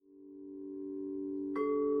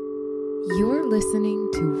You're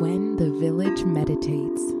listening to When the Village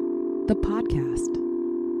Meditates, the podcast.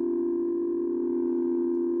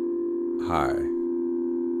 Hi,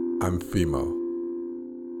 I'm Fimo.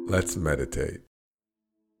 Let's meditate.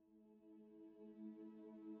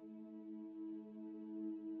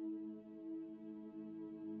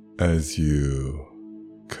 As you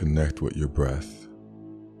connect with your breath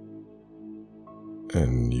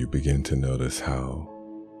and you begin to notice how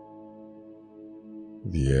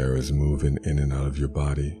the air is moving in and out of your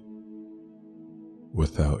body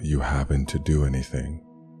without you having to do anything,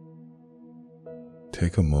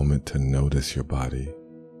 take a moment to notice your body.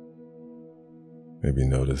 Maybe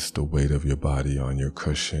notice the weight of your body on your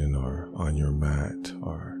cushion or on your mat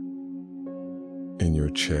or in your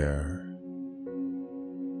chair.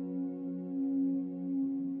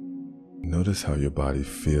 Notice how your body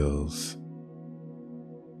feels.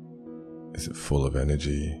 Is it full of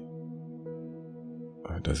energy?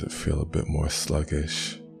 Or does it feel a bit more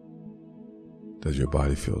sluggish? Does your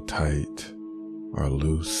body feel tight or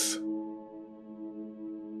loose?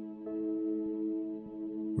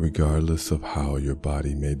 Regardless of how your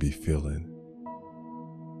body may be feeling,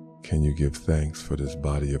 can you give thanks for this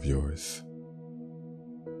body of yours?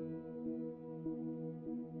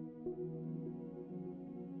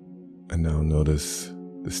 And now notice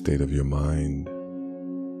the state of your mind.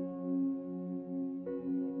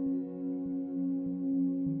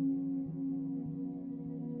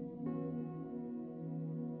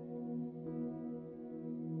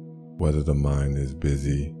 Whether the mind is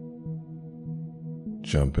busy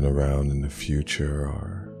jumping around in the future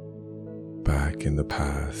or back in the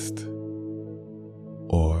past,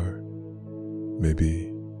 or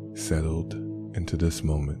maybe settled into this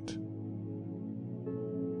moment.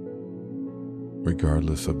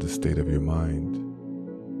 Regardless of the state of your mind,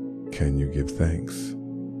 can you give thanks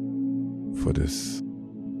for this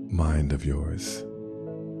mind of yours?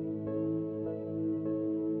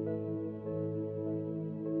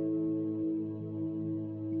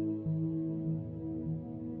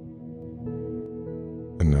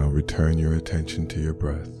 And now return your attention to your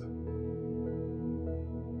breath,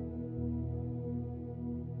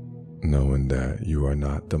 knowing that you are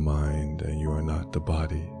not the mind and you are not the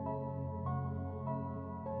body,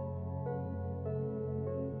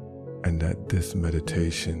 and that this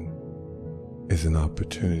meditation is an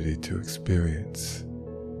opportunity to experience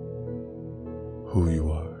who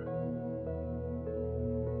you are,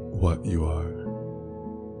 what you are,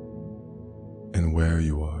 and where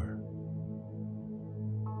you are.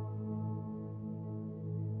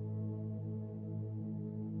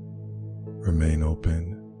 Remain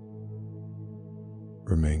open,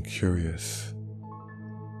 remain curious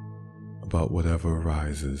about whatever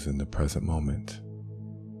arises in the present moment.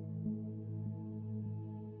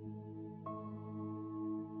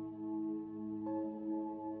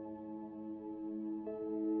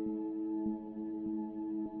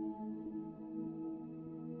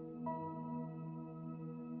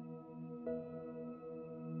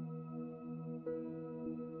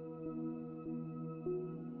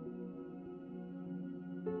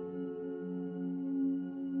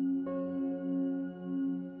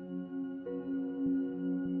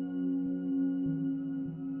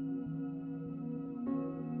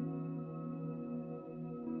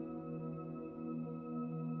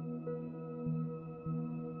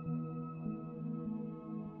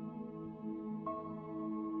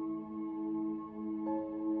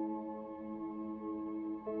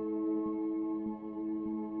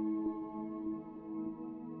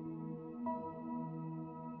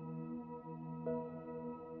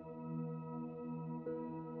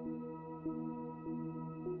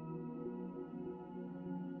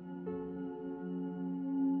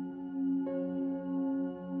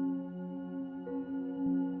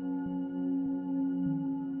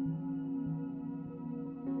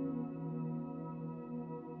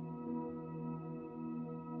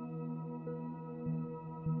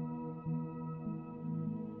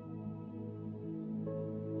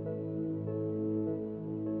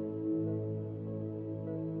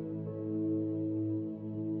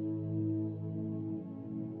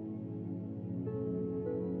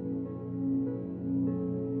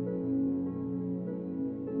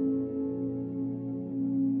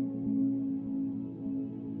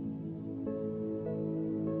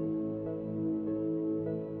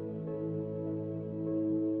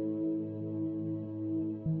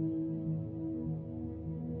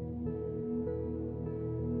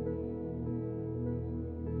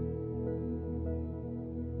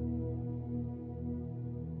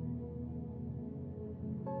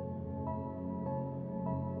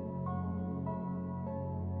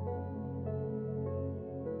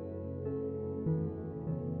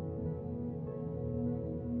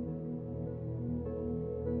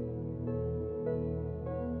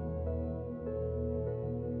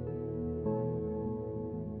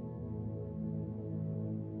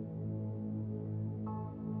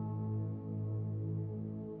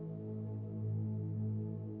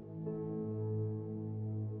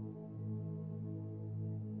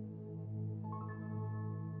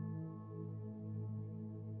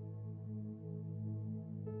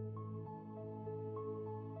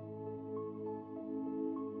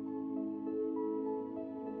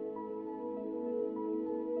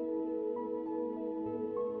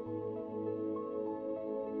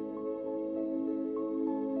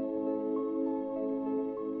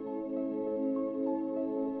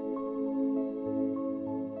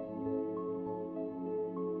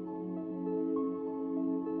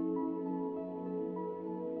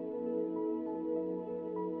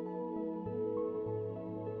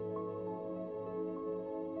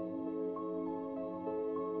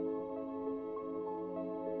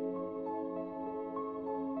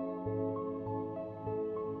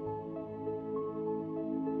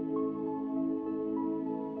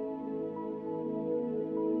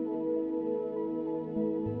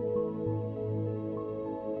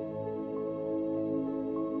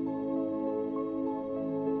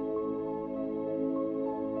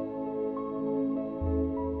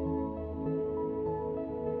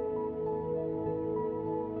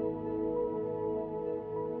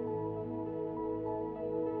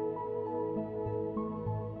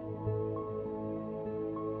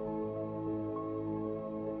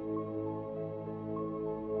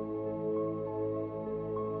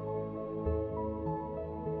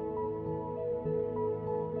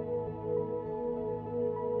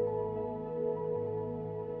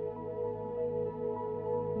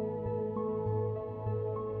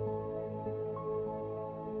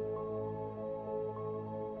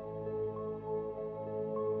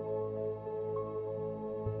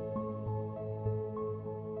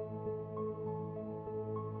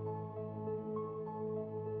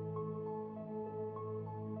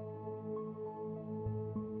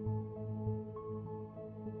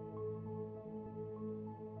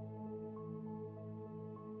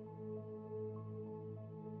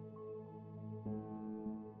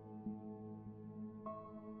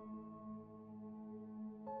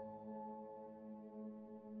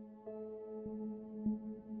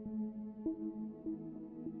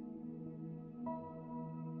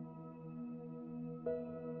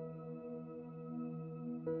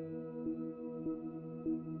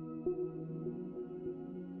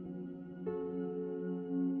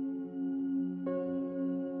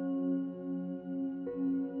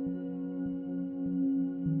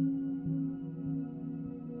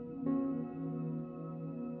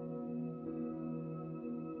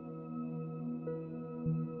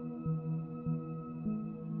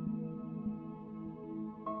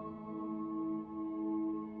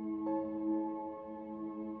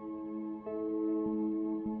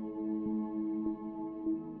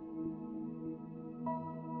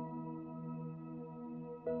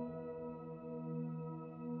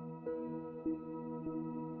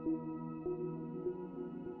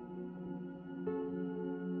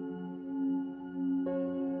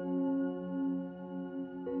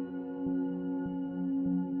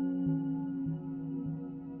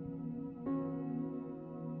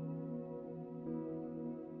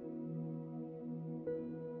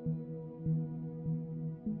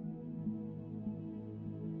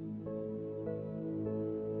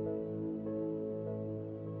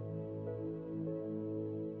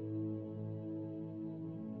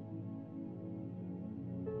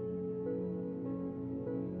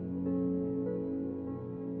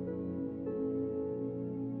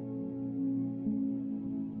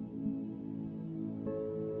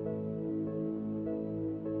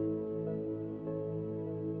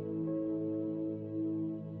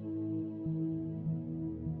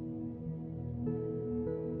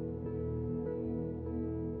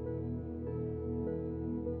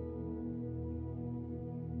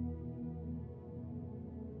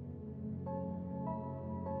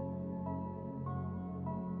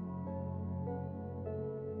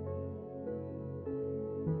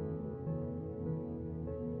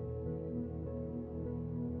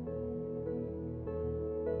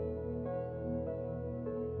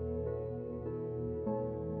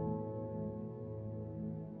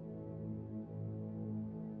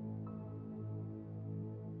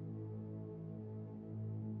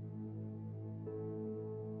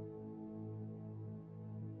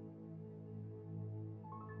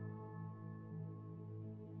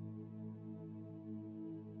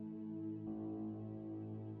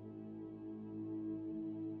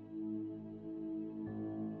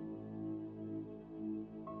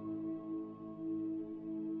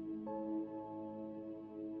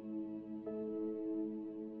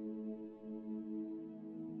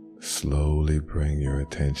 slowly bring your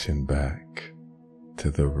attention back to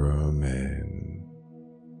the room, and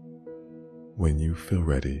when you feel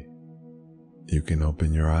ready, you can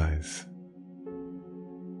open your eyes.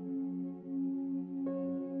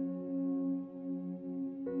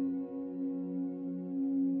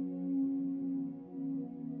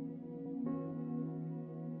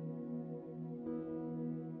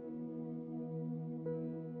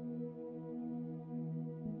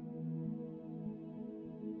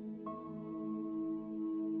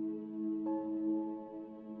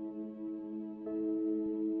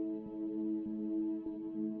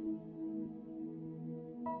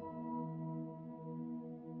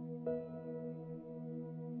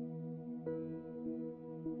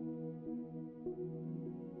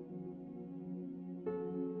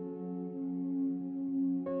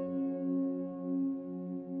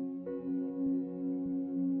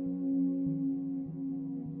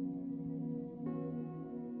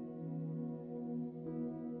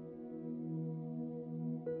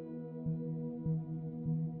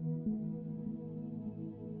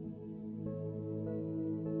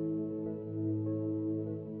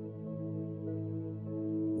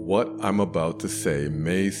 What I'm about to say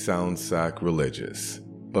may sound sacrilegious,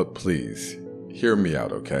 but please, hear me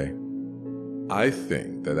out, okay? I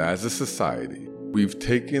think that as a society, we've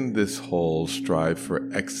taken this whole strive for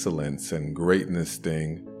excellence and greatness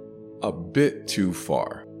thing a bit too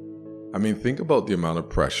far. I mean, think about the amount of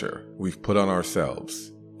pressure we've put on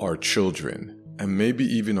ourselves, our children, and maybe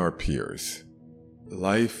even our peers.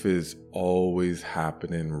 Life is always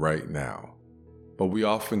happening right now. But we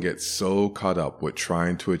often get so caught up with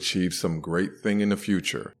trying to achieve some great thing in the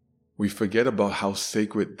future, we forget about how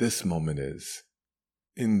sacred this moment is.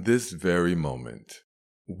 In this very moment,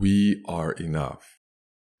 we are enough.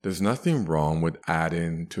 There's nothing wrong with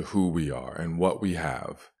adding to who we are and what we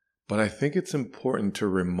have, but I think it's important to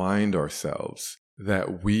remind ourselves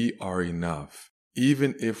that we are enough,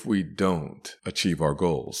 even if we don't achieve our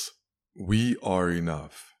goals. We are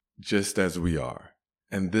enough, just as we are,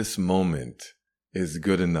 and this moment is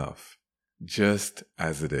good enough, just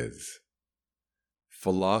as it is.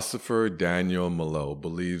 Philosopher Daniel Mallow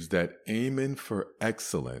believes that aiming for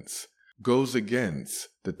excellence goes against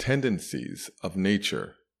the tendencies of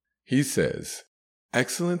nature. He says,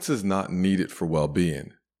 excellence is not needed for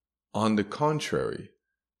well-being. On the contrary,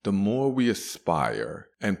 the more we aspire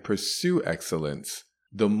and pursue excellence,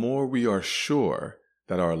 the more we are sure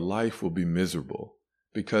that our life will be miserable,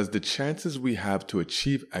 because the chances we have to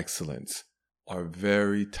achieve excellence are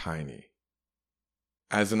very tiny.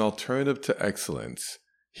 As an alternative to excellence,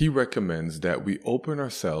 he recommends that we open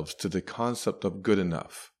ourselves to the concept of good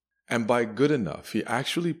enough. And by good enough, he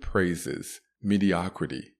actually praises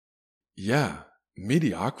mediocrity. Yeah,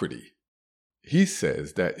 mediocrity. He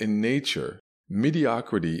says that in nature,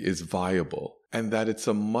 mediocrity is viable and that it's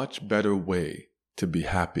a much better way to be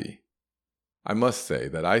happy. I must say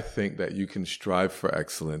that I think that you can strive for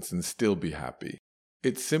excellence and still be happy.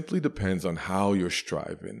 It simply depends on how you're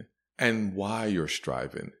striving and why you're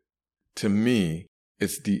striving. To me,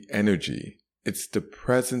 it's the energy, it's the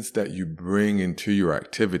presence that you bring into your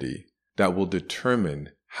activity that will determine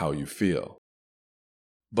how you feel.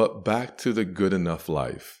 But back to the good enough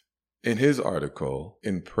life. In his article,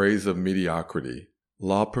 In Praise of Mediocrity,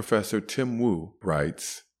 law professor Tim Wu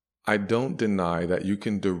writes, I don't deny that you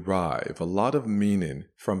can derive a lot of meaning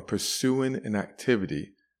from pursuing an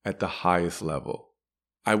activity at the highest level.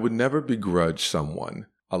 I would never begrudge someone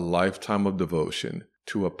a lifetime of devotion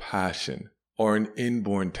to a passion or an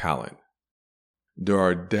inborn talent. There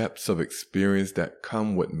are depths of experience that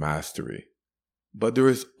come with mastery, but there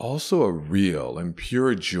is also a real and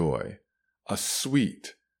pure joy, a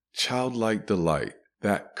sweet, childlike delight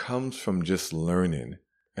that comes from just learning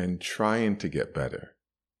and trying to get better.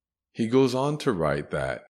 He goes on to write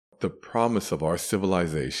that the promise of our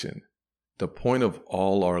civilization, the point of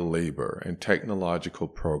all our labor and technological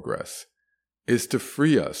progress, is to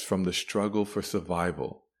free us from the struggle for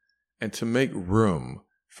survival and to make room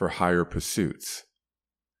for higher pursuits.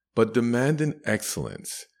 But demanding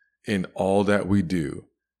excellence in all that we do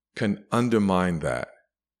can undermine that.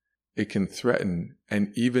 It can threaten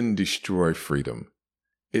and even destroy freedom.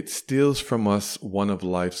 It steals from us one of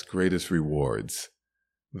life's greatest rewards,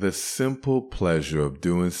 the simple pleasure of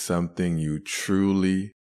doing something you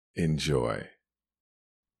truly enjoy.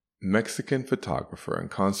 Mexican photographer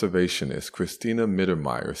and conservationist Christina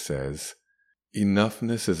Mittermeier says,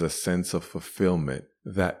 enoughness is a sense of fulfillment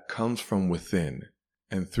that comes from within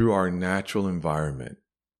and through our natural environment,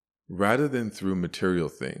 rather than through material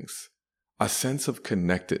things, a sense of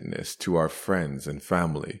connectedness to our friends and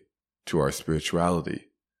family, to our spirituality,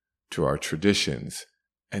 to our traditions,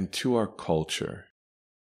 and to our culture.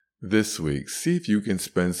 This week, see if you can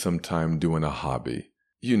spend some time doing a hobby.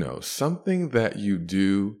 Something that you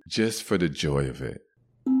do just for the joy of it.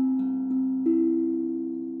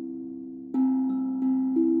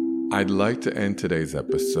 I'd like to end today's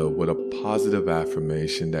episode with a positive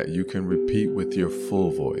affirmation that you can repeat with your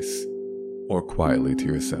full voice or quietly to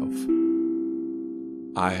yourself.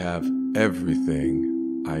 I have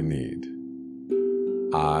everything I need.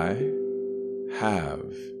 I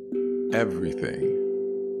have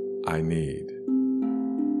everything I need.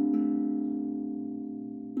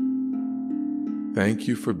 Thank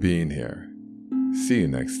you for being here. See you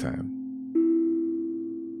next time.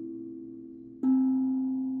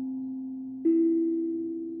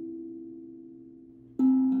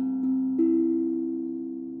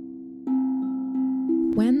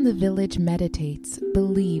 When the Village Meditates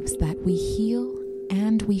believes that we heal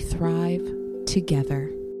and we thrive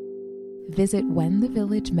together. Visit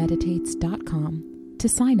whenthevillagemeditates.com to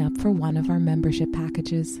sign up for one of our membership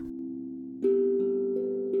packages.